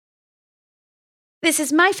This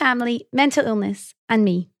is My Family, Mental Illness and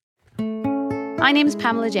Me. My name is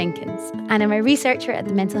Pamela Jenkins and I'm a researcher at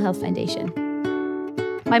the Mental Health Foundation.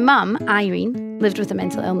 My mum, Irene, lived with a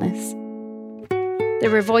mental illness.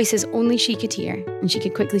 There were voices only she could hear, and she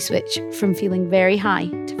could quickly switch from feeling very high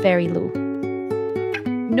to very low.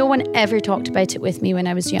 No one ever talked about it with me when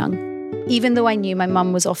I was young, even though I knew my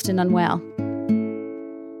mum was often unwell.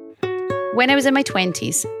 When I was in my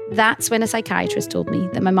 20s, that's when a psychiatrist told me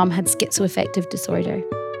that my mum had schizoaffective disorder.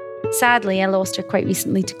 Sadly, I lost her quite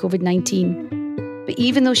recently to COVID-19. But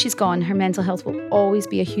even though she's gone, her mental health will always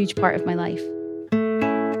be a huge part of my life.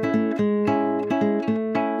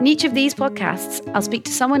 In each of these podcasts, I'll speak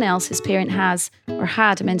to someone else whose parent has or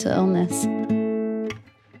had a mental illness.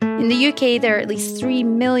 In the UK, there are at least 3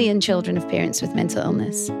 million children of parents with mental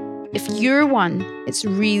illness. If you're one, it's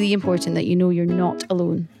really important that you know you're not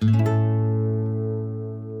alone.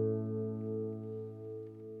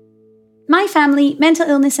 My Family, Mental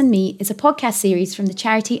Illness and Me is a podcast series from the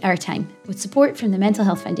charity Our Time, with support from the Mental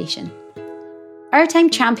Health Foundation. Our Time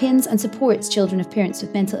champions and supports children of parents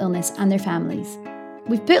with mental illness and their families.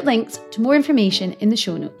 We've put links to more information in the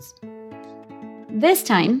show notes. This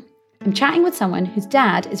time, I'm chatting with someone whose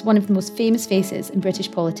dad is one of the most famous faces in British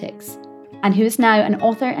politics, and who is now an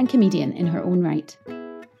author and comedian in her own right.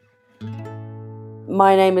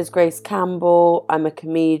 My name is Grace Campbell. I'm a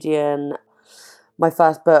comedian. My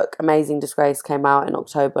first book, Amazing Disgrace, came out in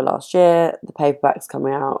October last year. The paperback's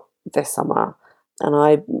coming out this summer. And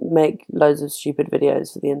I make loads of stupid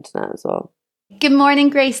videos for the internet as well. Good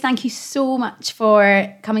morning, Grace. Thank you so much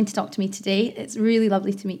for coming to talk to me today. It's really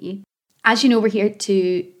lovely to meet you. As you know, we're here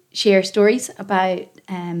to share stories about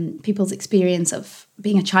people's experience of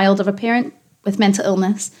being a child of a parent with mental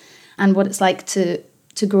illness and what it's like to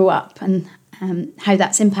grow up and how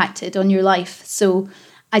that's impacted on your life. So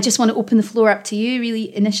I just want to open the floor up to you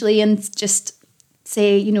really initially and just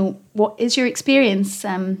say, what is your experience?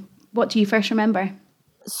 What do you first remember?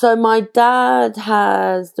 So my dad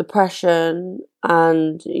has depression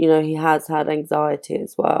and, he has had anxiety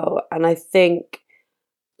as well. And I think,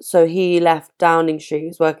 so he left Downing Street. He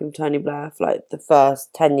was working for Tony Blair for like the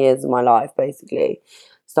first 10 years of my life, basically.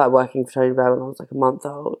 Started working for Tony Blair when I was like a month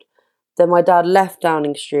old. Then my dad left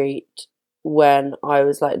Downing Street when I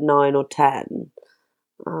was like 9 or 10.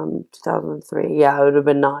 2003, I would have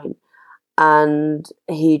been 9. And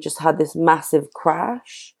he just had this massive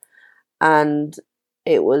crash. And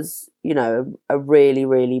it was, a really,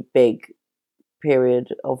 really big period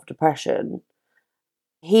of depression.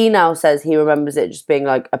 He now says he remembers it just being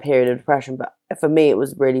like a period of depression, but for me it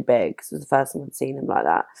was really big because it was the first time I'd seen him like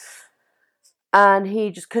that. And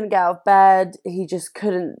he just couldn't get out of bed. He just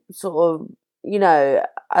couldn't sort of,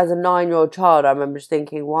 as a 9-year-old child, I remember just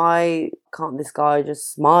thinking, why can't this guy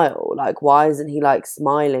just smile? Like, why isn't he like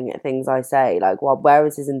smiling at things I say? Like, where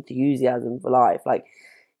is his enthusiasm for life? Like,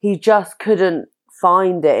 he just couldn't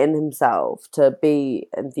find it in himself to be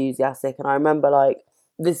enthusiastic. And I remember, like,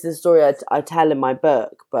 this is a story I tell in my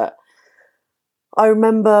book, but I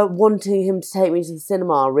remember wanting him to take me to the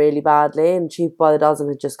cinema really badly, and Cheaper by the Dozen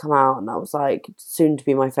had just come out, and that was like soon to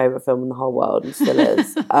be my favourite film in the whole world, and still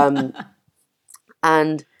is.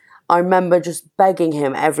 And I remember just begging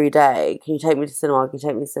him every day, can you take me to cinema? Can you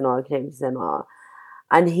take me to cinema? Can you take me to cinema?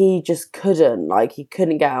 And he just couldn't. Like, he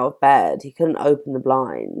couldn't get out of bed. He couldn't open the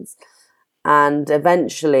blinds. And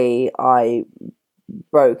eventually I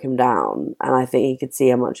broke him down, and I think he could see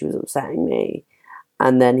how much he was upsetting me.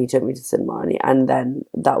 And then he took me to cinema, and then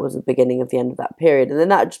that was the beginning of the end of that period. And then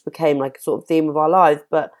that just became like a sort of theme of our lives.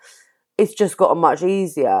 But it's just gotten much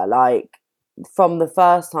easier. Like, from the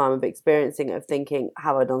first time of experiencing it, of thinking,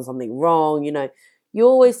 have I done something wrong? You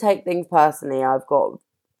always take things personally. I've got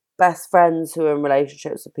best friends who are in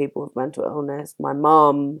relationships with people with mental illness. My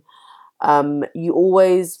mum, you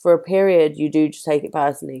always, for a period, you do just take it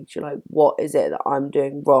personally. You're like, what is it that I'm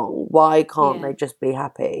doing wrong? Why can't they just be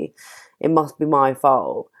happy? It must be my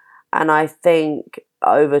fault. And I think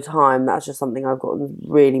over time, that's just something I've gotten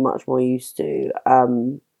really much more used to,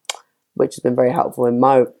 which has been very helpful in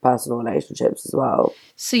my personal relationships as well.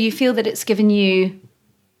 So you feel that it's given you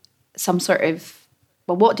some sort of,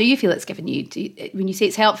 what do you feel it's given you? When you say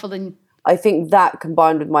it's helpful, then... I think that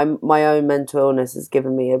combined with my own mental illness has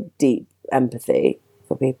given me a deep empathy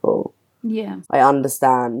for people. Yeah. I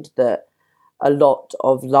understand that a lot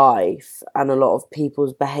of life and a lot of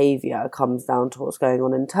people's behaviour comes down to what's going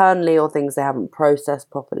on internally or things they haven't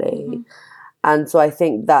processed properly. Mm-hmm. And so I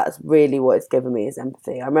think that's really what it's given me, is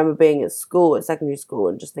empathy. I remember being at school, at secondary school,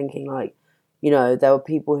 and just thinking like, there were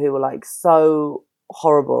people who were like so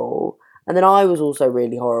horrible. And then I was also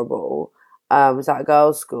really horrible. I was at a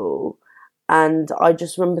girls' school. And I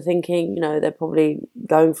just remember thinking, they're probably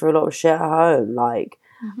going through a lot of shit at home. Like,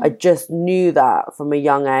 I just knew that from a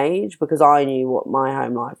young age because I knew what my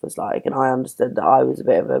home life was like, and I understood that I was a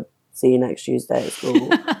bit of a see you next Tuesday at school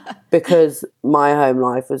because my home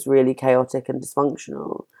life was really chaotic and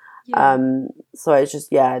dysfunctional. Yeah. So it's just,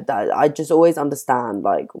 that I just always understand,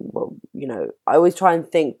 like, well, I always try and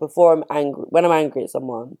think before I'm angry, when I'm angry at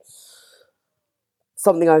someone,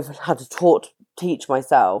 something I've had to teach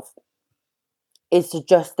myself is to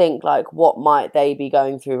just think, like, what might they be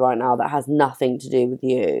going through right now that has nothing to do with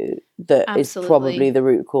you, that Absolutely. is probably the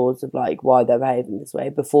root cause of, like, why they're behaving this way,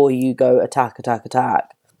 before you go attack.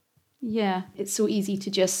 Yeah, it's so easy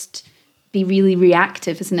to just be really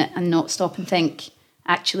reactive, isn't it? And not stop and think,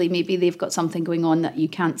 actually, maybe they've got something going on that you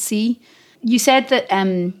can't see. You said that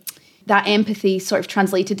that empathy sort of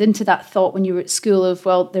translated into that thought when you were at school of,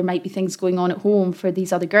 well, there might be things going on at home for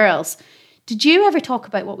these other girls. Did you ever talk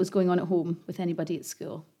about what was going on at home with anybody at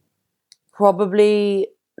school? Probably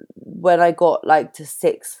when I got, like, to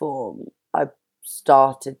sixth form, I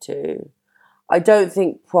started to. I don't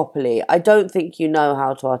think properly. I don't think you know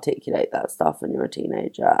how to articulate that stuff when you're a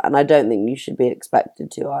teenager. And I don't think you should be expected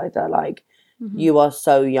to either. Like, you are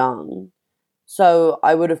so young. So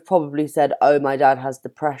I would have probably said, oh, my dad has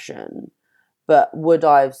depression. But would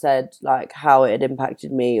I have said, like, how it had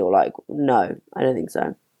impacted me, or, like, no, I don't think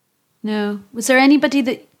so. No. Was there anybody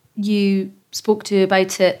that you spoke to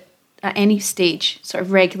about it at any stage, sort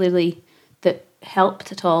of regularly, that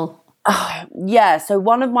helped at all? Yeah, so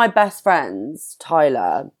one of my best friends,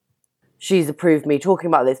 Tyler, she's approved me talking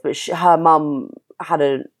about this, but her mum had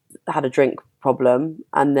a drink problem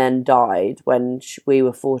and then died when we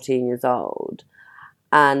were 14 years old.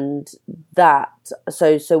 And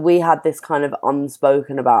so we had this kind of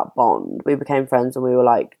unspoken about bond. We became friends when we were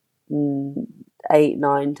like 8,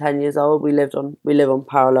 9, 10 years old. We live on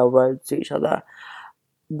parallel roads to each other.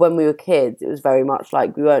 When we were kids, it was very much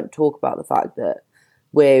like we won't talk about the fact that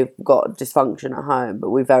we've got dysfunction at home, but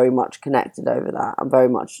we very much connected over that and very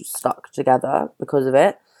much stuck together because of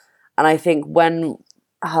it. And I think when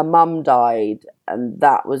her mum died, and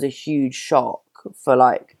that was a huge shock for,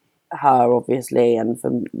 like, her, obviously, and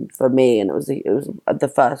for me, and it was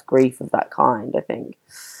the first grief of that kind, I think.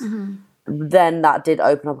 Then that did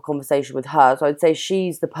open up a conversation with her. So I'd say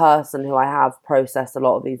she's the person who I have processed a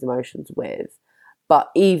lot of these emotions with.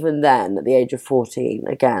 But even then, at the age of 14,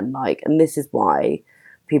 again, like, and this is why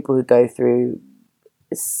people who go through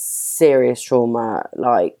serious trauma,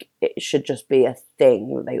 like, it should just be a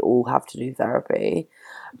thing that they all have to do therapy,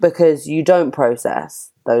 because you don't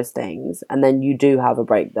process those things and then you do have a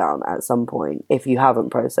breakdown at some point if you haven't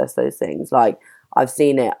processed those things. Like, I've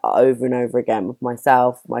seen it over and over again with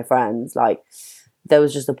myself, my friends. Like, there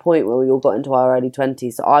was just a point where we all got into our early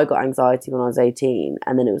 20s. So I got anxiety when I was 18,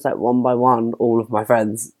 and then it was like one by one, all of my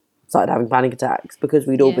friends started having panic attacks because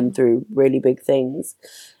we'd all been through really big things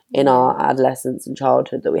in our adolescence and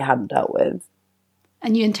childhood that we hadn't dealt with.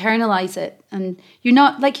 And you internalize it, and you're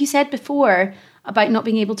not, like you said before about not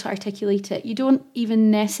being able to articulate it, you don't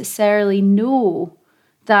even necessarily know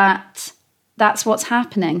that that's what's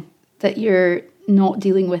happening, that you're not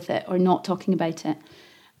dealing with it or not talking about it.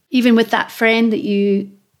 Even with that friend that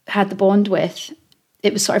you had the bond with,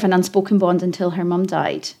 it was sort of an unspoken bond until her mum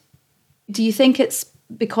died. Do you think it's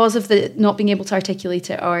because of the not being able to articulate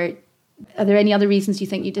it, or are there any other reasons you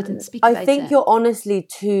think you didn't speak about it? I think you're honestly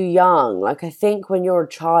too young. Like, I think when you're a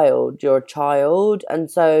child, you're a child.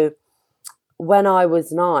 And so when I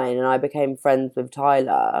was 9 and I became friends with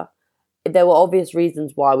Tyler, there were obvious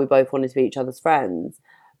reasons why we both wanted to be each other's friends.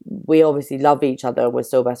 We obviously love each other and we're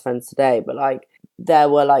still best friends today. But, like, there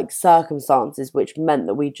were, like, circumstances which meant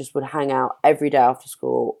that we just would hang out every day after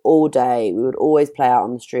school, all day. We would always play out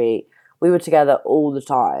on the street. We were together all the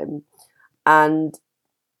time. And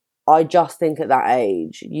I just think at that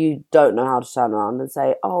age, you don't know how to turn around and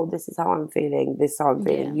say, oh, this is how I'm feeling, this is how I'm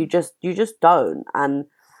feeling. You just don't. And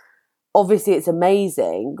obviously it's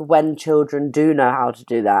amazing when children do know how to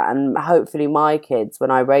do that. And hopefully my kids,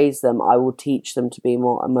 when I raise them, I will teach them to be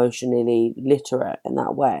more emotionally literate in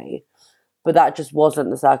that way. But that just wasn't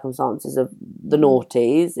the circumstances of the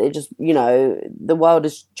noughties. It just, the world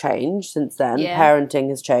has changed since then. Yeah. Parenting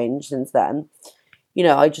has changed since then.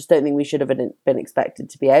 I just don't think we should have been expected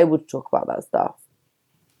to be able to talk about that stuff.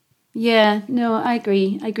 Yeah, no, I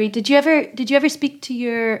agree. Did you ever speak to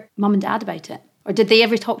your mum and dad about it? Or did they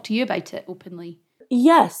ever talk to you about it openly?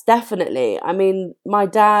 Yes, definitely. I mean, my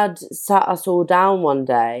dad sat us all down one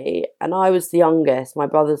day, and I was the youngest. My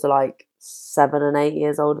brothers are like 7 and 8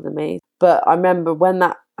 years older than me. But I remember when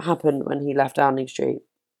that happened, when he left Downing Street,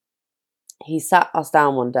 he sat us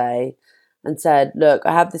down one day and said, look,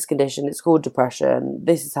 I have this condition, it's called depression,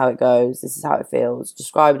 this is how it goes, this is how it feels,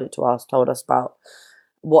 described it to us, told us about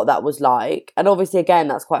what that was like. And obviously, again,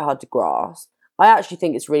 that's quite hard to grasp. I actually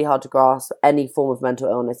think it's really hard to grasp any form of mental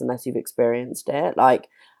illness unless you've experienced it. Like,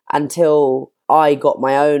 until I got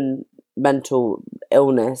my own mental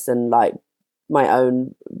illness and like my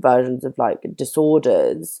own versions of like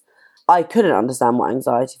disorders, I couldn't understand what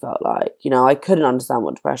anxiety felt like. You know, I couldn't understand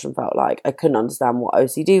what depression felt like. I couldn't understand what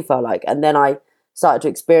OCD felt like. And then I started to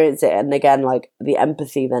experience it. And again, like the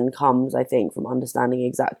empathy then comes, I think, from understanding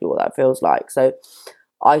exactly what that feels like. So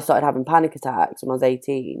I started having panic attacks when I was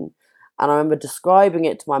 18. And I remember describing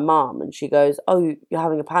it to my mum, and she goes, oh, you're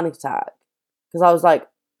having a panic attack? Because I was like,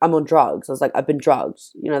 I'm on drugs. I was like, I've been drugged.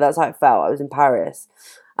 You know, that's how it felt. I was in Paris.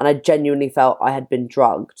 And I genuinely felt I had been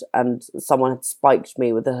drugged and someone had spiked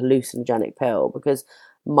me with a hallucinogenic pill, because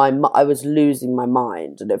I was losing my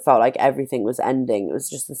mind and it felt like everything was ending. It was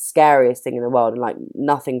just the scariest thing in the world. And like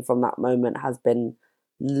nothing from that moment has been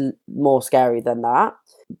more scary than that.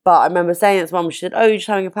 But I remember saying it to mum, she said, oh, you're just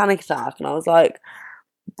having a panic attack. And I was like,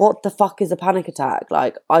 what the fuck is a panic attack?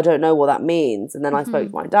 Like, I don't know what that means. And then I spoke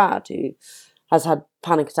to my dad, who has had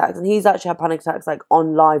panic attacks. And he's actually had panic attacks like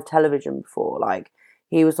on live television before. Like,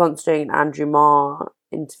 he was once doing an Andrew Marr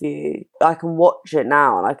interview. I can watch it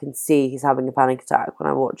now and I can see he's having a panic attack when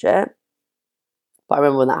I watch it. But I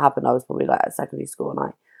remember when that happened, I was probably like at secondary school,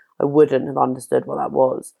 and I wouldn't have understood what that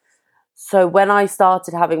was. So when I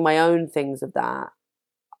started having my own things of that,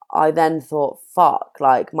 I then thought, fuck,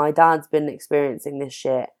 like my dad's been experiencing this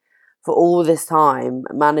shit for all this time,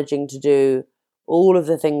 managing to do all of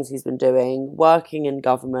the things he's been doing, working in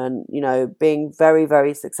government, you know, being very,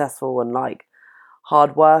 very successful and like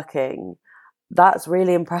hardworking. That's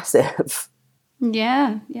really impressive.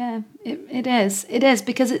 Yeah, it is. It is,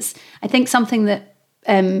 because it's, I think, something that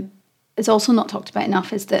is also not talked about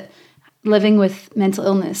enough is that living with mental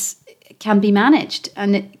illness can be managed,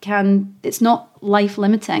 and it's not life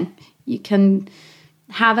limiting. You can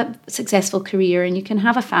have a successful career and you can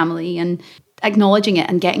have a family, and acknowledging it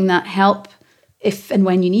and getting that help if and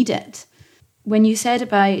when you need it. When you said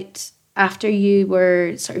about after you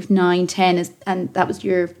were sort of 9, 10, and that was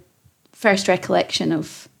your first recollection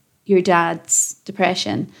of your dad's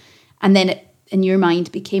depression, and then it, in your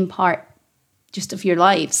mind, became part just of your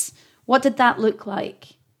lives. What did that look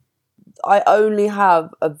like? I only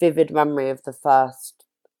have a vivid memory of the first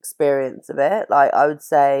experience of it. Like, I would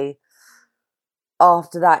say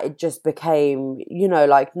after that, it just became, you know,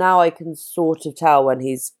 like now I can sort of tell when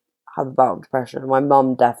he's had a bout of depression. My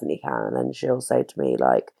mum definitely can. And then she'll say to me,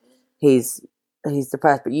 like, he's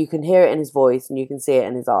depressed, but you can hear it in his voice and you can see it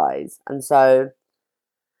in his eyes. And so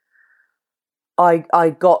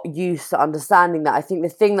I got used to understanding that. I think the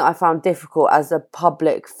thing that I found difficult as a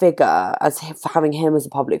public figure, having him as a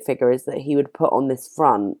public figure, is that he would put on this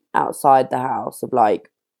front outside the house of like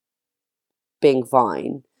being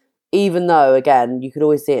fine, even though, again, you could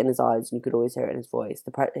always see it in his eyes and you could always hear it in his voice.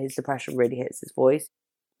 His depression really hits his voice.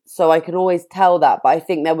 So I can always tell that. But I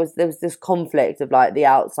think there was this conflict of like the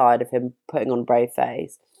outside of him putting on a brave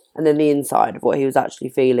face and then the inside of what he was actually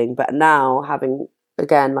feeling. But now, having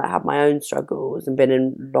again like had my own struggles and been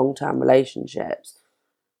in long-term relationships,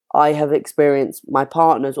 I have experienced my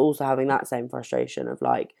partners also having that same frustration of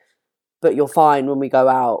like, but you're fine when we go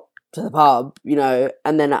out to the pub, you know,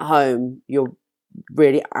 and then at home you're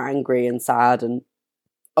really angry and sad and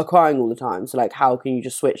are crying all the time. So like, how can you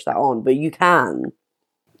just switch that on? But you can.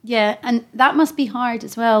 Yeah, and that must be hard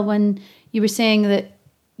as well, when you were saying that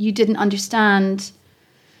you didn't understand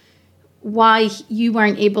why you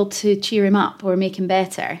weren't able to cheer him up or make him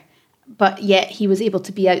better, but yet he was able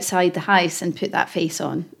to be outside the house and put that face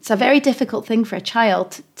on. It's a very difficult thing for a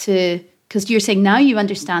child to, because you're saying now you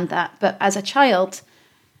understand that, but as a child,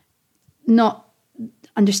 not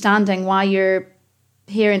understanding why your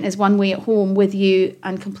parent is one way at home with you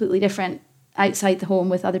and completely different outside the home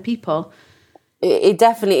with other people. It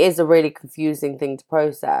definitely is a really confusing thing to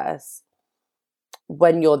process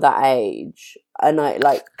when you're that age. And I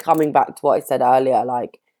like coming back to what I said earlier,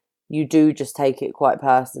 like you do just take it quite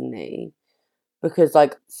personally, because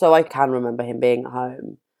like, so I can remember him being at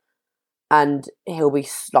home and he'll be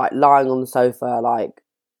like lying on the sofa, like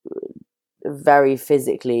very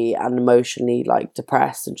physically and emotionally like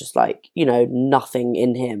depressed and just like, you know, nothing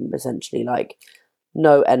in him, essentially, like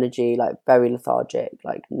no energy, like very lethargic,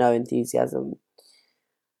 like no enthusiasm.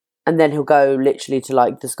 And then he'll go literally to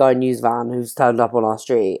like the Sky News van who's turned up on our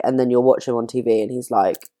street, and then you'll watch him on TV and he's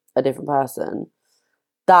like a different person.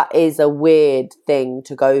 That is a weird thing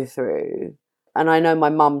to go through. And I know my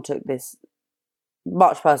mum took this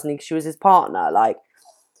much personally because she was his partner. Like,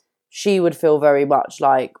 she would feel very much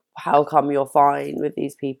like how come you're fine with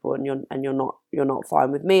these people and you're not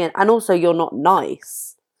fine with me, and also you're not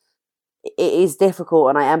nice. It is difficult,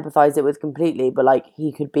 and I empathize it with completely, but like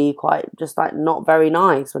he could be quite just like not very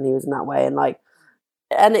nice when he was in that way, and like,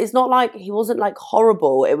 and it's not like he wasn't like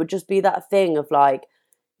horrible. It would just be that thing of like,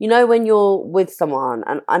 you know, when you're with someone,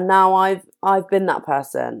 and now I've been that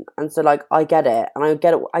person, and so like I get it, and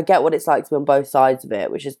I get what it's like to be on both sides of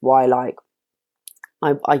it, which is why like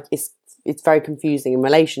I it's very confusing in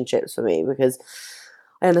relationships for me, because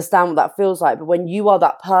I understand what that feels like, but when you are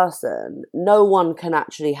that person, no one can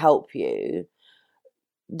actually help you.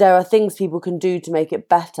 There are things people can do to make it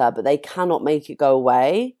better, but they cannot make it go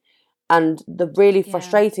away. And the really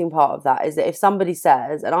frustrating part of that is that if somebody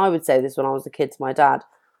says, and I would say this when I was a kid to my dad,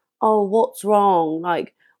 oh, what's wrong?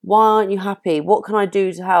 Like, why aren't you happy? What can I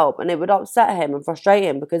do to help? And it would upset him and frustrate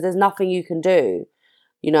him because there's nothing you can do.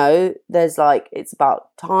 You know, there's like, it's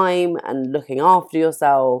about time and looking after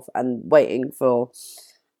yourself and waiting for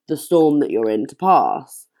the storm that you're in to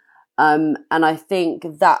pass. And I think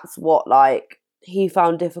that's what like he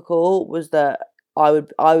found difficult, was that I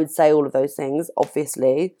would say all of those things,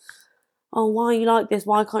 obviously. Oh, why are you like this?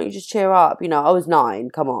 Why can't you just cheer up? You know, I was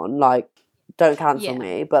 9, come on, like, don't cancel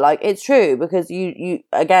me. But like, it's true, because you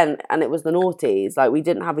again, and it was the noughties, like we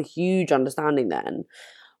didn't have a huge understanding then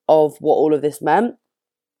of what all of this meant.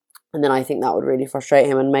 And then I think that would really frustrate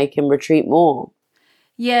him and make him retreat more.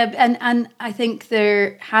 Yeah, and I think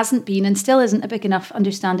there hasn't been and still isn't a big enough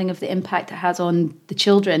understanding of the impact it has on the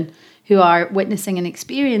children who are witnessing and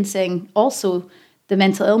experiencing also the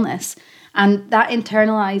mental illness, and that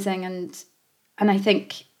internalizing, and I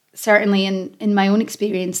think certainly in my own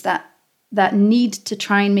experience that need to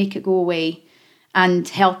try and make it go away and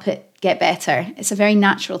help it get better. It's a very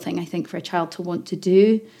natural thing, I think, for a child to want to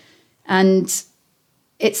do, and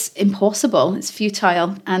it's impossible, it's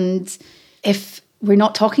futile. And if we're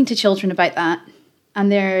not talking to children about that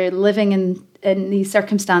and they're living in these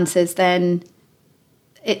circumstances, then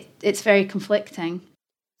it's very conflicting.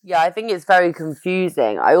 Yeah, I think it's very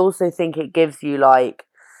confusing. I also think it gives you like,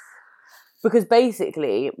 because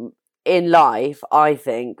basically in life, I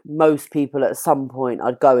think most people at some point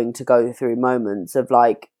are going to go through moments of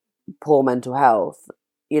like poor mental health.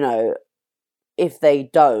 You know, if they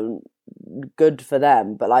don't, good for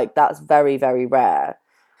them, but like that's very, very rare.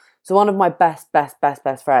 So one of my best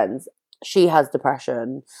friends, she has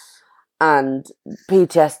depression and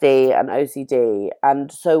PTSD and OCD,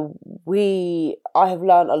 and so I have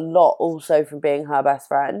learned a lot also from being her best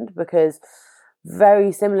friend, because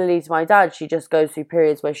very similarly to my dad, she just goes through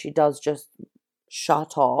periods where she does just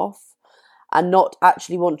shut off and not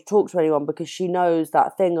actually want to talk to anyone, because she knows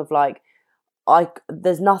that thing of like,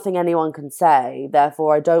 there's nothing anyone can say,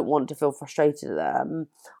 therefore I don't want to feel frustrated at them.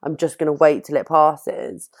 I'm just going to wait till it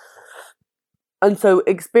passes. And so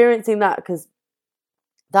experiencing that, because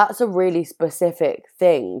that's a really specific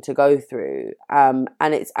thing to go through, and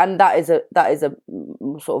that is a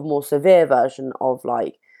sort of more severe version of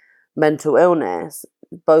like mental illness.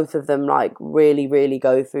 Both of them like really, really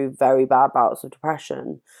go through very bad bouts of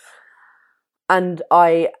depression. And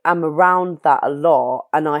I am around that a lot,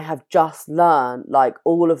 and I have just learned like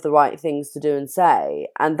all of the right things to do and say.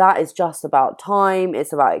 And that is just about time.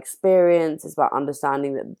 It's about experience. It's about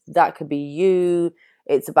understanding that could be you.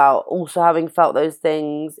 It's about also having felt those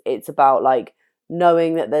things. It's about like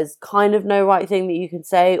knowing that there's kind of no right thing that you can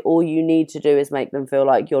say. All you need to do is make them feel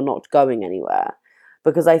like you're not going anywhere.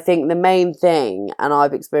 Because I think the main thing, and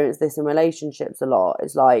I've experienced this in relationships a lot,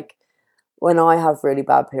 is like, when I have really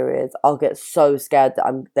bad periods, I'll get so scared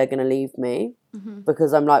that they're going to leave me,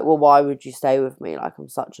 because I'm like, well, why would you stay with me? Like, I'm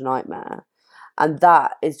such a nightmare. And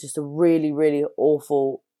that is just a really, really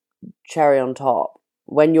awful cherry on top,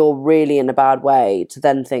 when you're really in a bad way, to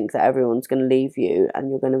then think that everyone's going to leave you and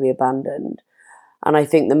you're going to be abandoned. And I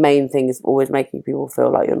think the main thing is always making people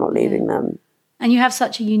feel like you're not leaving them. And you have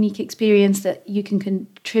such a unique experience that you can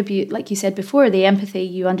contribute, like you said before, the empathy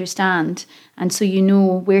you understand. And so you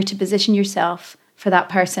know where to position yourself for that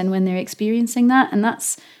person when they're experiencing that. And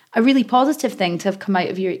that's a really positive thing to have come out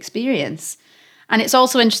of your experience. And it's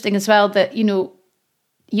also interesting as well that, you know,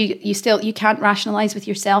 you can't rationalize with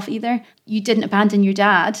yourself either. You didn't abandon your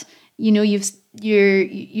dad. You know,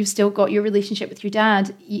 you've still got your relationship with your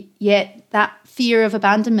dad, yet that fear of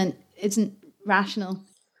abandonment isn't rational.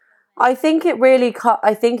 I think it really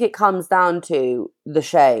I think it comes down to the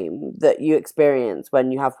shame that you experience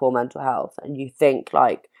when you have poor mental health, and you think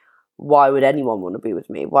like, why would anyone want to be with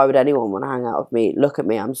me? Why would anyone want to hang out with me? Look at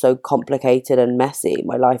me, I'm so complicated and messy.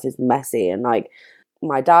 My life is messy. And like,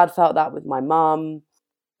 my dad felt that with my mum.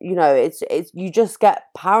 you know, it's you just get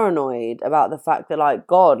paranoid about the fact that, like,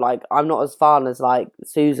 God, like, I'm not as fun as, like,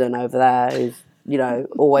 Susan over there who's, you know,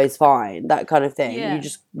 always fine, that kind of thing. Yeah.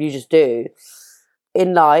 You just do.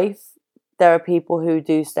 In life, there are people who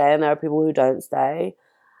do stay and there are people who don't stay.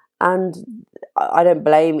 And I don't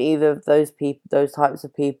blame either of those types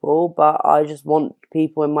of people, but I just want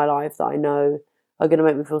people in my life that I know are going to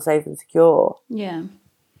make me feel safe and secure. Yeah.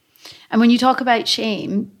 And when you talk about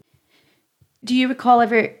shame, do you recall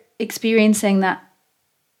ever experiencing that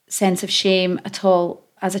sense of shame at all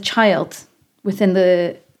as a child within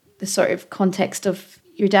the sort of context of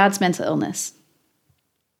your dad's mental illness?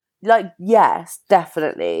 Like, yes,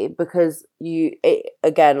 definitely, because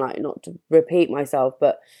again, like, not to repeat myself,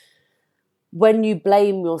 but when you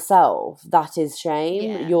blame yourself, that is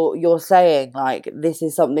shame. Yeah. You're saying, like, this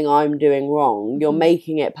is something I'm doing wrong. You're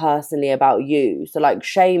making it personally about you. So, like,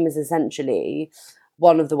 shame is essentially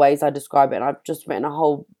one of the ways I describe it, and I've just written a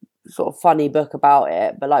whole sort of funny book about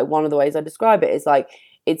it, but, like, one of the ways I describe it is, like,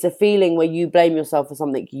 it's a feeling where you blame yourself for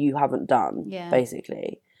something you haven't done,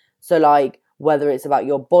 basically. So, like, whether it's about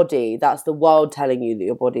your body, that's the world telling you that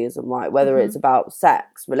your body isn't right. Whether it's about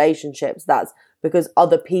sex, relationships, that's because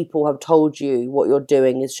other people have told you what you're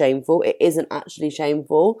doing is shameful. It isn't actually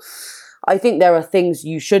shameful. I think there are things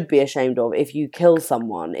you should be ashamed of. If you kill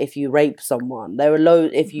someone, if you rape someone, there are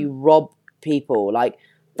if you rob people, like,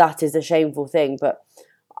 that is a shameful thing. But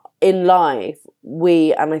in life,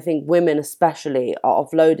 and I think women especially, are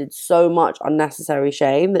offloaded so much unnecessary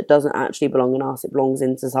shame that doesn't actually belong in us. It belongs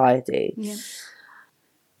in society. Yeah.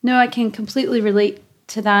 No, I can completely relate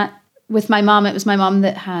to that. With my mum, it was my mum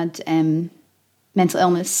that had mental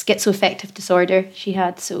illness, schizoaffective disorder she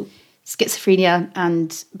had, so schizophrenia and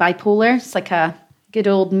bipolar. It's like a good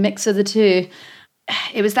old mix of the two.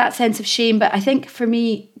 It was that sense of shame, but I think for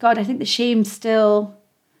me, God, I think the shame still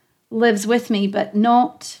lives with me, but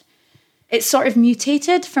not... It's sort of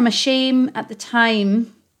mutated from a shame at the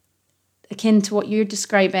time, akin to what you're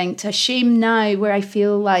describing, to a shame now where I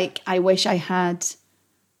feel like I wish I had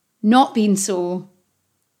not been so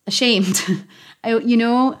ashamed.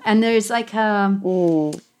 And there's like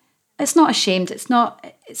it's not ashamed.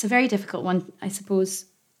 It's a very difficult one, I suppose,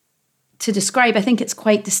 to describe. I think it's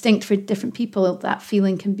quite distinct for different people. That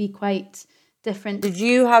feeling can be quite different. Did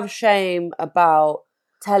you have shame about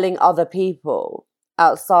telling other people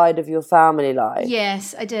outside of your family life?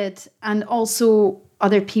 Yes, I did. And also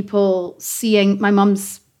other people seeing my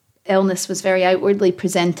mum's illness was very outwardly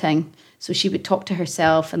presenting. So she would talk to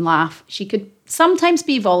herself and laugh. She could sometimes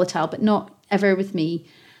be volatile, but not ever with me.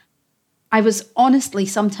 I was honestly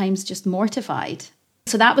sometimes just mortified.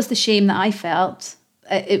 So that was the shame that I felt.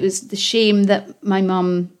 It was the shame that my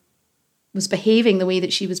mum was behaving the way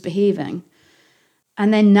that she was behaving.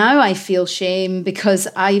 And then now I feel shame because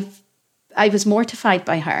I was mortified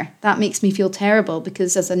by her. That makes me feel terrible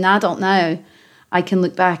because as an adult now, I can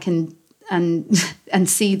look back and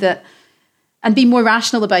see that and be more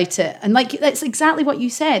rational about it. And like, that's exactly what you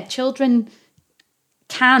said. Children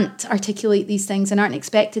can't articulate these things and aren't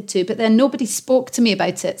expected to, but then nobody spoke to me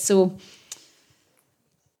about it. So,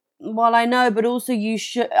 well, I know, but also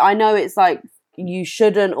I know it's like you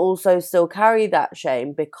shouldn't also still carry that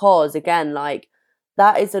shame because, again, like,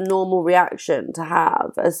 that is a normal reaction to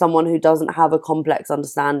have as someone who doesn't have a complex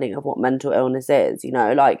understanding of what mental illness is. You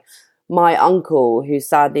know, like my uncle, who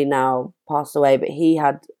sadly now passed away, but he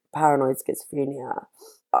had paranoid schizophrenia.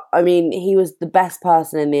 I mean, he was the best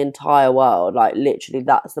person in the entire world. Like, literally,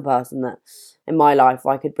 that's the person that in my life, if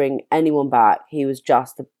I could bring anyone back, he was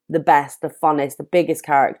just the best, the funnest, the biggest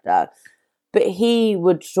character. But he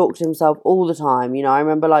would talk to himself all the time. You know, I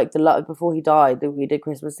remember like before he died, we did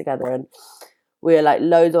Christmas together and we were like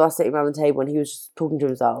loads of us sitting around the table and he was just talking to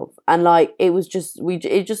himself. And like, it was just,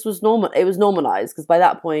 it just was normal. It was normalized because by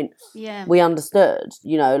that point, we understood,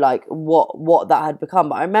 you know, like what that had become.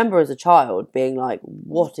 But I remember as a child being like,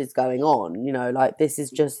 what is going on? You know, like, this is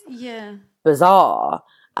just bizarre.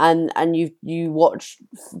 And you watch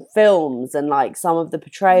films and like some of the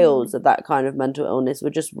portrayals of that kind of mental illness were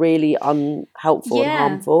just really unhelpful and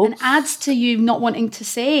harmful. And adds to you not wanting to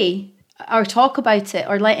say or talk about it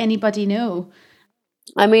or let anybody know.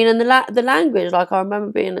 I mean, and the language, like I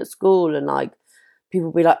remember being at school and like people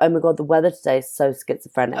would be like, oh my God, the weather today is so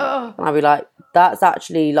schizophrenic. And I'd be like, that's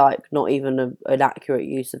actually like not even an accurate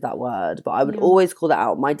use of that word. But I would always call that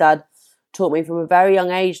out. My dad taught me from a very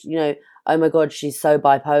young age, you know, oh my God, she's so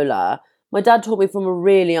bipolar. My dad taught me from a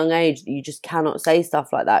really young age that you just cannot say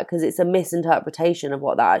stuff like that because it's a misinterpretation of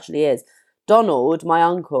what that actually is. Donald, my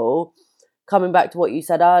uncle, coming back to what you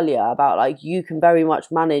said earlier about like you can very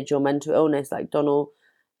much manage your mental illness. Like Donald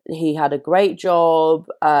He had a great job.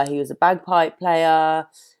 He was a bagpipe player.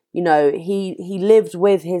 You know, he lived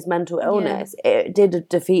with his mental illness. It did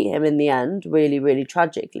defeat him in the end, really, really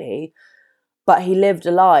tragically. But he lived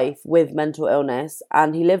a life with mental illness,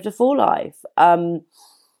 and he lived a full life.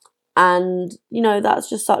 And you know, that's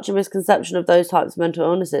just such a misconception of those types of mental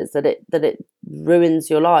illnesses, that it ruins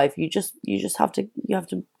your life. You have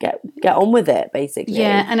to get on with it, basically.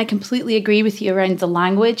 Yeah, and I completely agree with you around the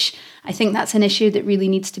language. I think that's an issue that really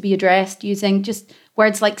needs to be addressed, using just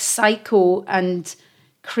words like psycho and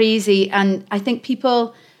crazy. And I think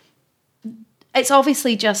people, it's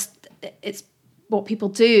obviously just, it's what people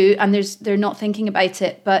do, and they're not thinking about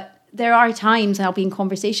it. But there are times I'll be in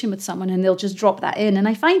conversation with someone and they'll just drop that in, and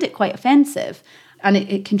I find it quite offensive, and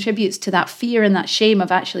it contributes to that fear and that shame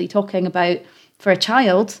of actually talking about, for a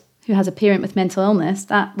child who has a parent with mental illness,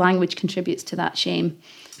 that language contributes to that shame.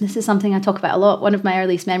 This is something I talk about a lot. One of my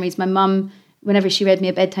earliest memories, my mum, whenever she read me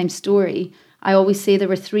a bedtime story, I always say there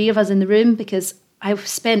were 3 of us in the room, because I've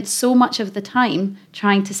spent so much of the time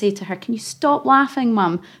trying to say to her, can you stop laughing,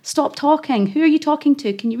 Mum? Stop talking. Who are you talking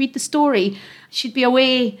to? Can you read the story? She'd be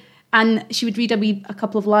away, and she would read a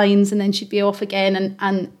couple of lines, and then she'd be off again.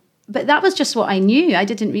 But that was just what I knew. I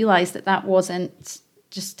didn't realise that wasn't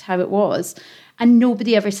just how it was. And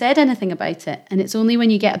nobody ever said anything about it. And it's only when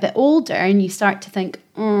you get a bit older and you start to think,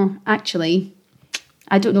 actually,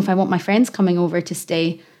 I don't know if I want my friends coming over to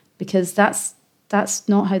stay, because that's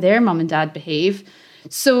not how their mum and dad behave.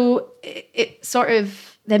 So it sort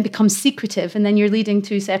of then becomes secretive, and then you're leading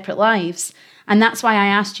 2 separate lives. And that's why I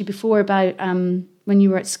asked you before about when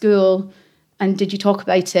you were at school, and did you talk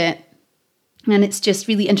about it? And it's just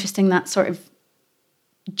really interesting, that sort of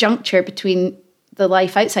juncture between the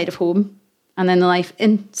life outside of home and then the life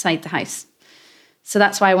inside the house. So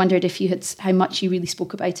that's why I wondered if you had, how much you really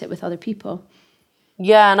spoke about it with other people.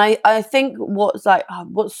 Yeah, and I think what's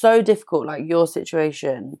so difficult, like your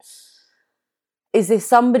situation, is if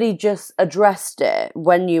somebody just addressed it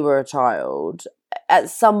when you were a child, at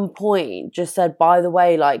some point just said, by the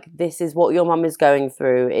way, like, this is what your mum is going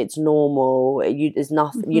through, it's normal, there's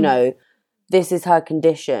nothing, you know, this is her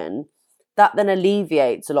condition, that then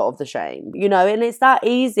alleviates a lot of the shame, you know. And it's that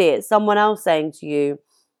easy. It's someone else saying to you,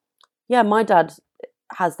 yeah, my dad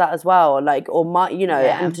has that as well, like, or my, you know,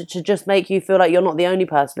 and to just make you feel like you're not the only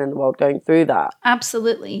person in the world going through that.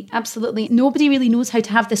 Absolutely. Nobody really knows how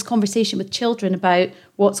to have this conversation with children about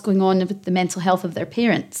what's going on with the mental health of their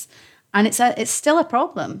parents. And it's still a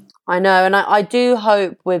problem. I know, and I do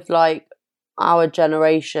hope with, like, our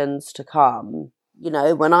generations to come, you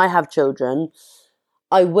know, when I have children,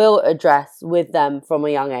 I will address with them from a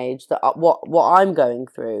young age that what I'm going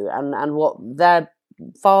through, and what their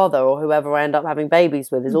father or whoever I end up having babies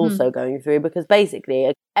with is also going through, because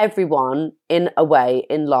basically everyone in a way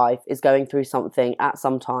in life is going through something at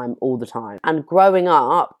some time all the time. And growing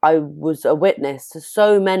up, I was a witness to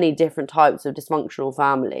so many different types of dysfunctional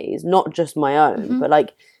families, not just my own, but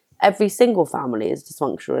like every single family is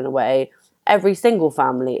dysfunctional in a way. Every single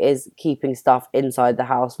family is keeping stuff inside the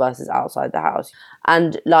house versus outside the house.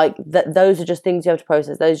 And like those are just things you have to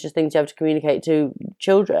process. Those are just things you have to communicate to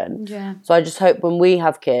children. Yeah. So I just hope when we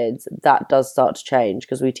have kids, that does start to change,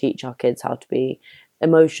 because we teach our kids how to be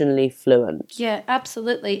emotionally fluent. Yeah,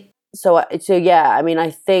 absolutely. So yeah, I mean, I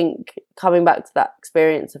think coming back to that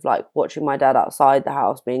experience of like watching my dad outside the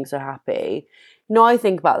house being so happy, you know, I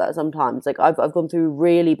think about that sometimes. Like I've gone through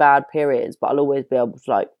really bad periods, but I'll always be able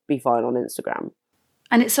to like be fine on Instagram.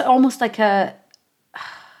 And it's almost like a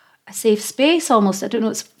safe space almost. I don't know,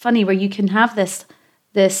 it's funny where you can have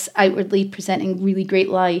this outwardly presenting really great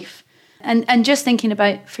life. And just thinking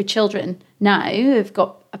about for children now who've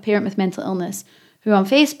got a parent with mental illness who are on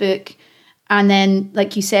Facebook, and then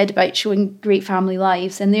like you said about showing great family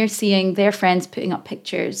lives, and they're seeing their friends putting up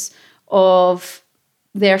pictures of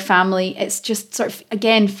their family. It's just sort of,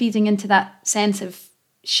 again, feeding into that sense of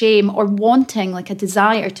shame, or wanting, like a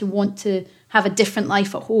desire to want to have a different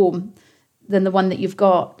life at home than the one that you've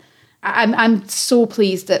got. I'm so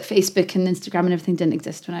pleased that Facebook and Instagram and everything didn't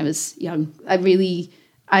exist when I was young.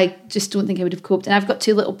 I just don't think I would have coped. And I've got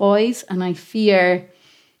 2 little boys, and I fear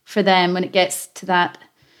for them when it gets to that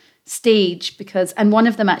stage, and one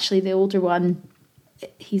of them, actually, the older one,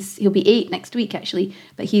 he'll be 8 next week actually,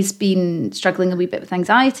 but he's been struggling a wee bit with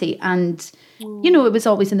anxiety, and you know, it was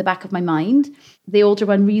always in the back of my mind. The older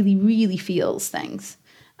one really, really feels things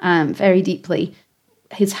very deeply.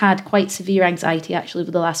 He's had quite severe anxiety actually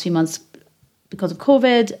over the last few months because of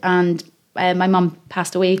COVID, and my mum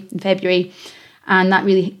passed away in February, and that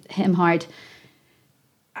really hit him hard.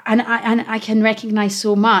 And I can recognise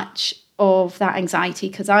so much of that anxiety,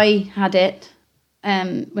 because I had it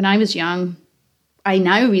when I was young. I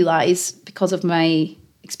now realise, because of my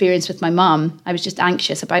experience with my mum, I was just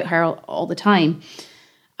anxious about her all the time.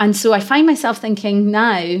 And so I find myself thinking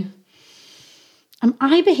now, am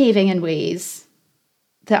I behaving in ways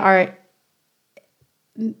that are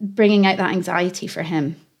bringing out that anxiety for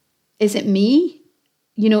him? Is it me?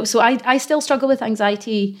 So I still struggle with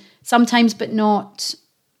anxiety sometimes, but not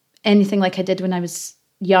anything like I did when I was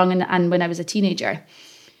young and when I was a teenager.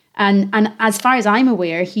 And as far as I'm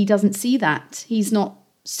aware, he doesn't see that. He's not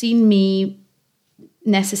seen me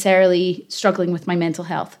necessarily struggling with my mental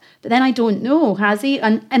health. But then I don't know, has he?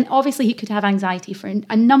 And obviously he could have anxiety for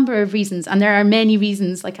a number of reasons. And there are many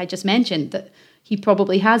reasons, like I just mentioned, that he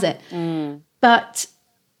probably has it. But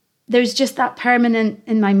there's just that permanent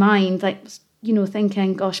in my mind, like,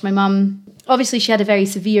 thinking, gosh, my mum, obviously she had a very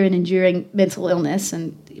severe and enduring mental illness,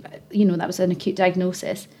 and, that was an acute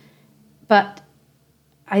diagnosis. But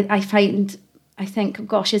I think,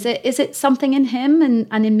 gosh, is it something in him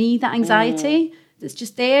and in me, that anxiety that's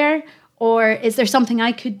just there? Or is there something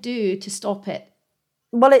I could do to stop it?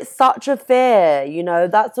 Well, it's such a fear,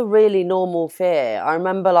 that's a really normal fear. I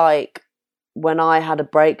remember, like, when I had a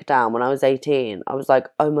breakdown when I was 18, I was like,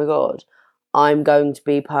 oh my God, I'm going to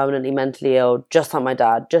be permanently mentally ill, just like my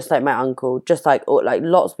dad, just like my uncle, just like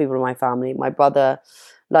lots of people in my family, my brother,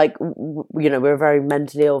 like, we're a very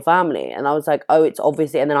mentally ill family. And I was like, oh, it's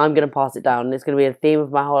obviously, and then I'm going to pass it down and it's going to be a theme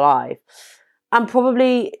of my whole life. And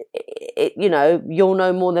probably, you'll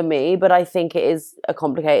know more than me, but I think it is a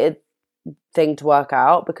complicated thing to work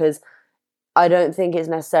out, because I don't think it's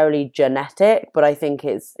necessarily genetic, but I think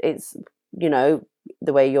it's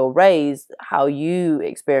the way you're raised, how you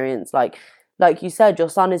experience, like you said, your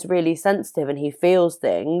son is really sensitive and he feels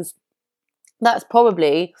things. That's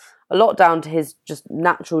probably a lot down to his just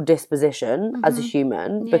natural disposition as a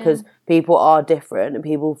human, because people are different and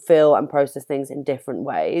people feel and process things in different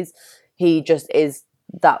ways. He just is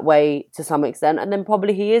that way to some extent, and then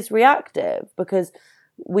probably he is reactive, because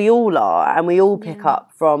we all are, and we all pick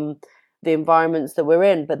up from the environments that we're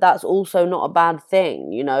in. But that's also not a bad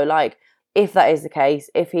thing, like, if that is the case,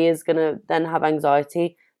 if he is going to then have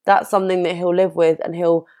anxiety, that's something that he'll live with, and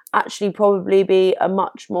he'll actually probably be a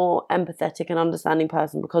much more empathetic and understanding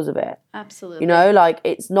person because of it. Absolutely. Like,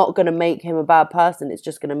 it's not going to make him a bad person. It's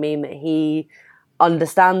just going to mean that he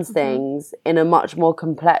understands things in a much more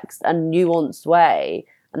complex and nuanced way.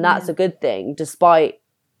 And that's a good thing, despite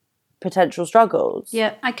potential struggles.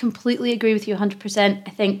 Yeah, I completely agree with you 100%.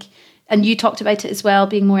 I think, and you talked about it as well,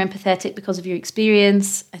 being more empathetic because of your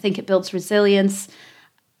experience. I think it builds resilience.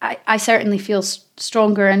 I certainly feel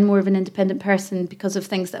stronger and more of an independent person because of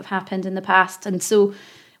things that have happened in the past. And so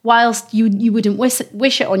whilst you wouldn't wish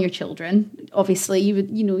it on your children, obviously you would,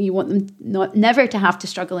 you want them never to have to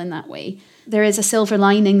struggle in that way. There is a silver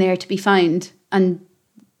lining there to be found, and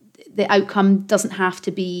the outcome doesn't have to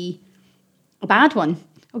be a bad one.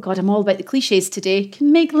 Oh God, I'm all about the cliches today.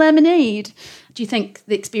 Can make lemonade. Do you think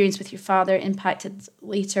the experience with your father impacted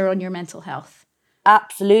later on your mental health?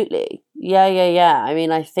 Absolutely. Yeah. I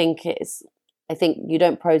mean, I think you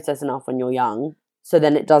don't process enough when you're young, so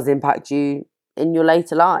then it does impact you in your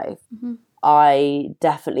later life. I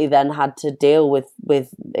definitely then had to deal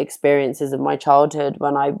with experiences of my childhood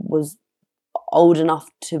when I was old enough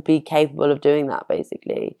to be capable of doing that,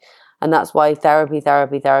 basically. And that's why therapy.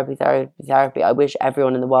 I wish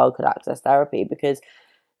everyone in the world could access therapy, because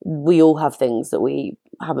we all have things that we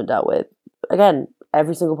haven't dealt with. Again,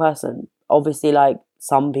 every single person. Obviously, like,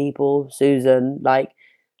 some people, Susan, like,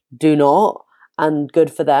 do not, and good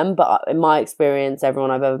for them. But in my experience,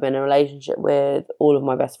 everyone I've ever been in a relationship with, all of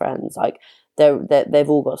my best friends, like, they've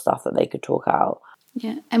all got stuff that they could talk out.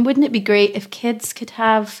 Yeah, and wouldn't it be great if kids could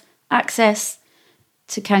have access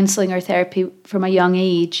to counselling or therapy from a young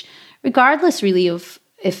age, regardless really of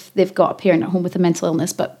if they've got a parent at home with a mental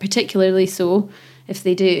illness, but particularly so if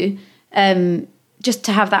they do, just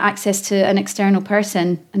to have that access to an external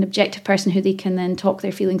person, an objective person who they can then talk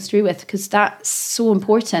their feelings through with, because that's so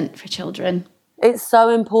important for children. It's so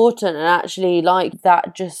important, and actually, like,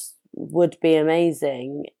 that just would be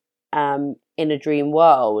amazing in a dream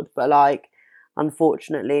world, but, like,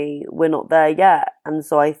 unfortunately we're not there yet. And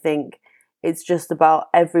so I think it's just about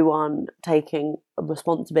everyone taking a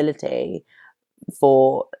responsibility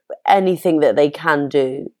for anything that they can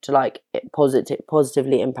do to, like,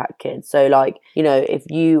 positively impact kids. So, like, if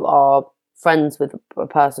you are friends with a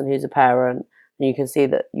person who's a parent and you can see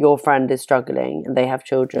that your friend is struggling and they have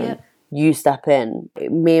children, you step in.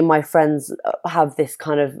 Me and my friends have this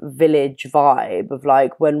kind of village vibe of,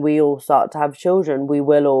 like, when we all start to have children, we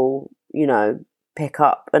will all, pick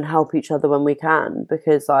up and help each other when we can,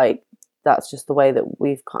 because, like, that's just the way that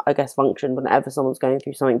we've, I guess, functioned. Whenever someone's going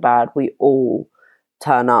through something bad, we all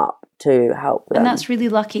turn up to help them. And that's really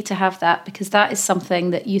lucky to have that, because that is something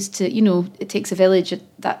that used to, you know, it takes a village,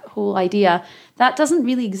 that whole idea. That doesn't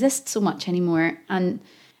really exist so much anymore. And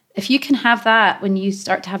if you can have that when you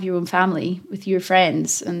start to have your own family with your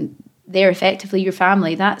friends and they're effectively your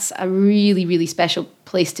family, that's a really, really special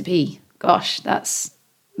place to be. Gosh, that's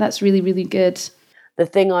really, really good. The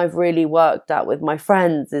thing I've really worked at with my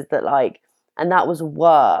friends is that, like, and that was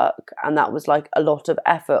work and that was like a lot of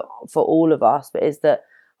effort for all of us, but is that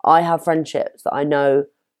I have friendships that I know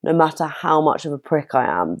no matter how much of a prick I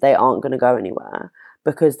am, they aren't going to go anywhere,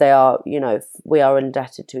 because they are, you know, we are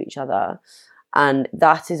indebted to each other. And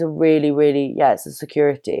that is a really, really, it's a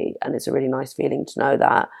security, and it's a really nice feeling to know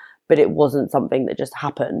that. But it wasn't something that just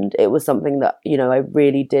happened. It was something that, you know, I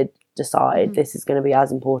really did decide this is going to be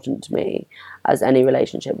as important to me as any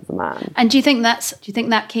relationship with a man. And do you think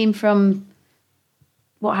that came from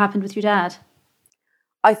what happened with your dad?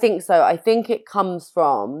 I think so. I think it comes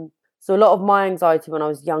from, so a lot of my anxiety when I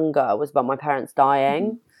was younger was about my parents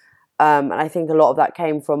dying. And I think a lot of that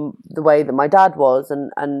came from the way that my dad was,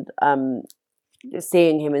 and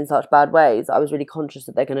seeing him in such bad ways. I was really conscious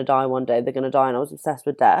that they're going to die one day. They're going to die, and I was obsessed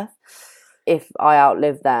with death. If I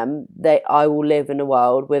outlive them, I will live in a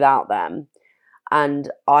world without them.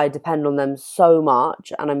 And I depend on them so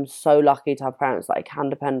much, and I'm so lucky to have parents that I can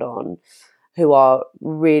depend on, who are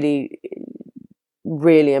really,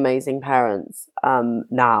 really amazing parents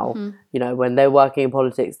now. You know, when they're working in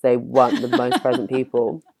politics, they weren't the most present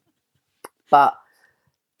people. But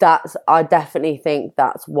I definitely think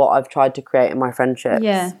that's what I've tried to create in my friendships.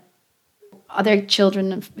 Yeah. Other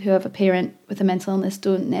children who have a parent with a mental illness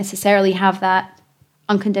don't necessarily have that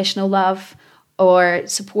unconditional love or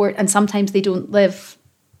support, and sometimes they don't live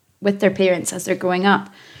with their parents as they're growing up.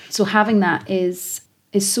 So having that is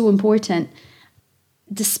so important.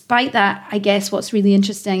 Despite that, I guess what's really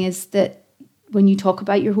interesting is that when you talk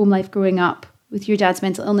about your home life growing up with your dad's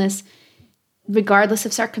mental illness, regardless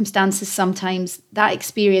of circumstances, sometimes that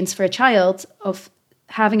experience for a child of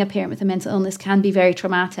having a parent with a mental illness can be very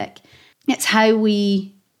traumatic. It's how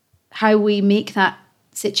we make that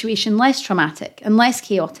situation less traumatic and less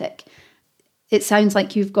chaotic. It sounds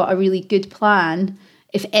like you've got a really good plan.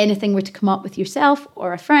 If anything were to come up with yourself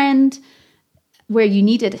or a friend where you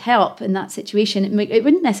needed help in that situation, it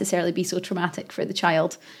wouldn't necessarily be so traumatic for the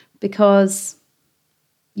child, because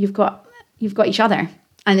you've got each other,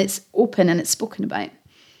 and it's open and it's spoken about.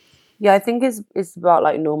 Yeah, I think it's about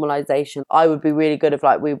like normalization. I would be really good if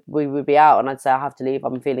like we would be out and I'd say I have to leave,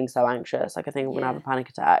 I'm feeling so anxious, like I think I'm gonna have a panic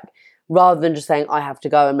attack, rather than just saying I have to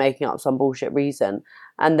go and making up some bullshit reason.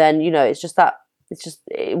 And then, you know,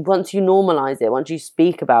 once you normalize it, once you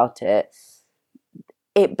speak about it,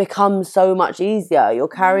 it becomes so much easier. You're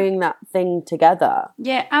carrying that thing together.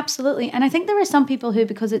 Yeah, absolutely. And I think there are some people who,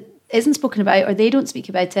 because it isn't spoken about or they don't speak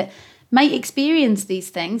about it, might experience these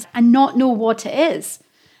things and not know what it is.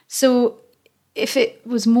 So if it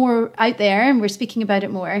was more out there and we're speaking about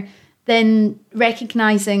it more, then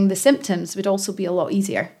recognizing the symptoms would also be a lot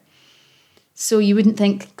easier. So you wouldn't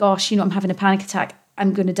think, gosh, you know, I'm having a panic attack,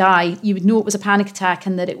 I'm going to die. You would know it was a panic attack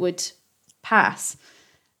and that it would pass.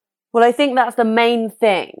 Well, I think that's the main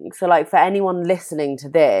thing. So like for anyone listening to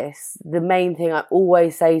this, the main thing I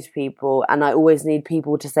always say to people, and I always need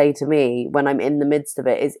people to say to me when I'm in the midst of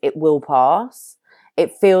it, is it will pass.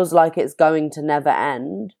 It feels like it's going to never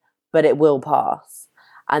end, but it will pass.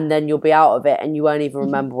 And then you'll be out of it and you won't even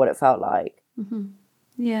remember what it felt like.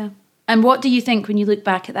 Yeah. And what do you think when you look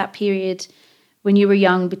back at that period when you were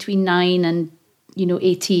young, between 9 and,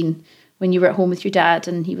 18, when you were at home with your dad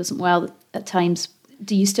and he wasn't well at times?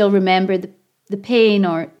 Do you still remember the pain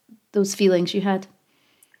or those feelings you had?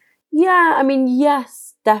 Yeah, I mean,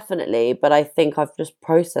 yes, definitely. But I think I've just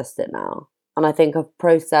processed it now. And I think I've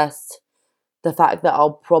processed the fact that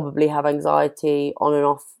I'll probably have anxiety on and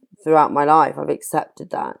off throughout my life. I've accepted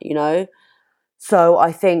that, So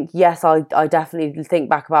I think, yes, I definitely think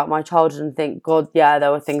back about my childhood and think, God, yeah,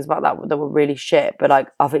 there were things about that were really shit, but like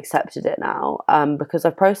I've accepted it now because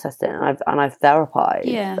I've processed it and I've therapized.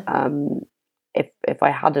 Yeah. If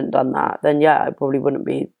I hadn't done that, then yeah, I probably wouldn't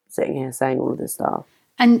be sitting here saying all of this stuff.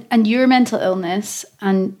 And your mental illness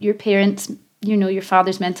and your parents, your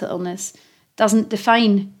father's mental illness doesn't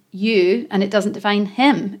define you and it doesn't define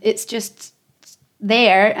him. It's just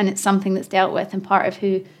there and it's something that's dealt with and part of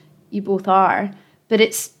who you both are. But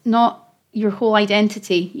it's not your whole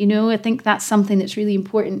identity. I think that's something that's really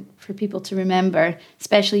important for people to remember,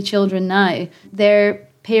 especially children now. Their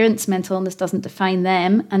parents' mental illness doesn't define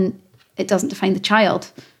them and it doesn't define the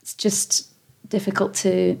child. It's just difficult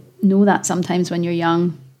to know that sometimes when you're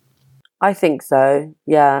young. I think so,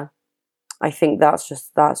 yeah. I think that's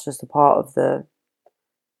just a part of the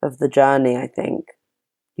of the journey, I think.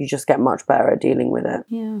 You just get much better at dealing with it.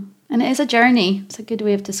 Yeah. And it is a journey. It's a good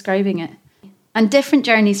way of describing it. And different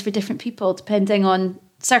journeys for different people, depending on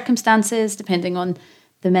circumstances, depending on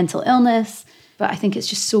the mental illness. But I think it's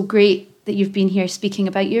just so great that you've been here speaking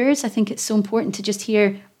about yours. I think it's so important to just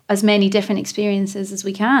hear as many different experiences as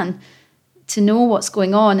we can, to know what's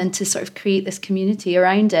going on and to sort of create this community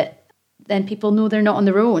around it. Then people know they're not on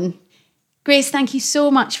their own. Grace, thank you so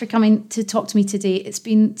much for coming to talk to me today. It's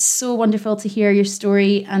been so wonderful to hear your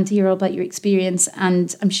story and to hear all about your experience,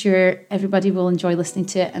 and I'm sure everybody will enjoy listening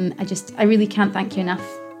to it, and I really can't thank you enough.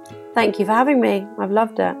 Thank you for having me. I've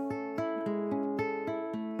loved it.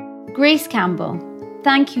 Grace Campbell,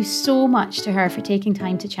 thank you so much to her for taking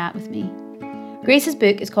time to chat with me. Grace's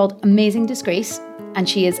book is called Amazing Disgrace, and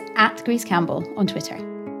she is at Grace Campbell on Twitter.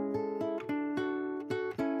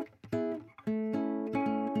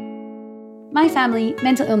 My Family,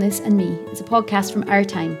 Mental Illness and Me is a podcast from Our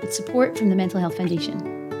Time with support from the Mental Health Foundation.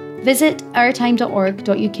 Visit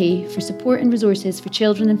ourtime.org.uk for support and resources for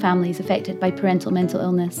children and families affected by parental mental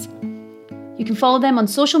illness. You can follow them on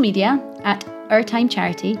social media at Our Time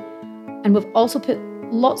Charity, and we've also put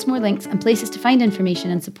lots more links and places to find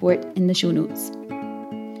information and support in the show notes.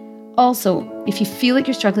 Also, if you feel like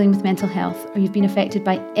you're struggling with mental health or you've been affected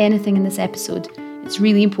by anything in this episode, it's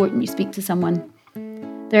really important you speak to someone.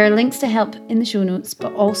 There are links to help in the show notes,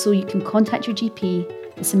 but also you can contact your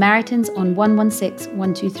GP, the Samaritans on 116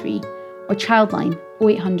 123, or Childline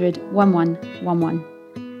 0800 1111.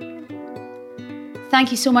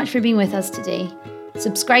 Thank you so much for being with us today.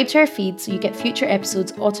 Subscribe to our feed so you get future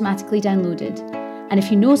episodes automatically downloaded. And if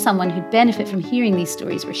you know someone who'd benefit from hearing these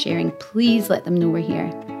stories we're sharing, please let them know we're here.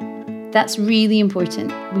 That's really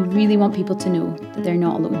important. We really want people to know that they're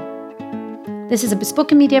not alone. This is a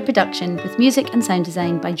Bespoken Media production with music and sound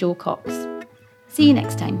design by Joel Cox. See you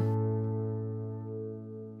next time.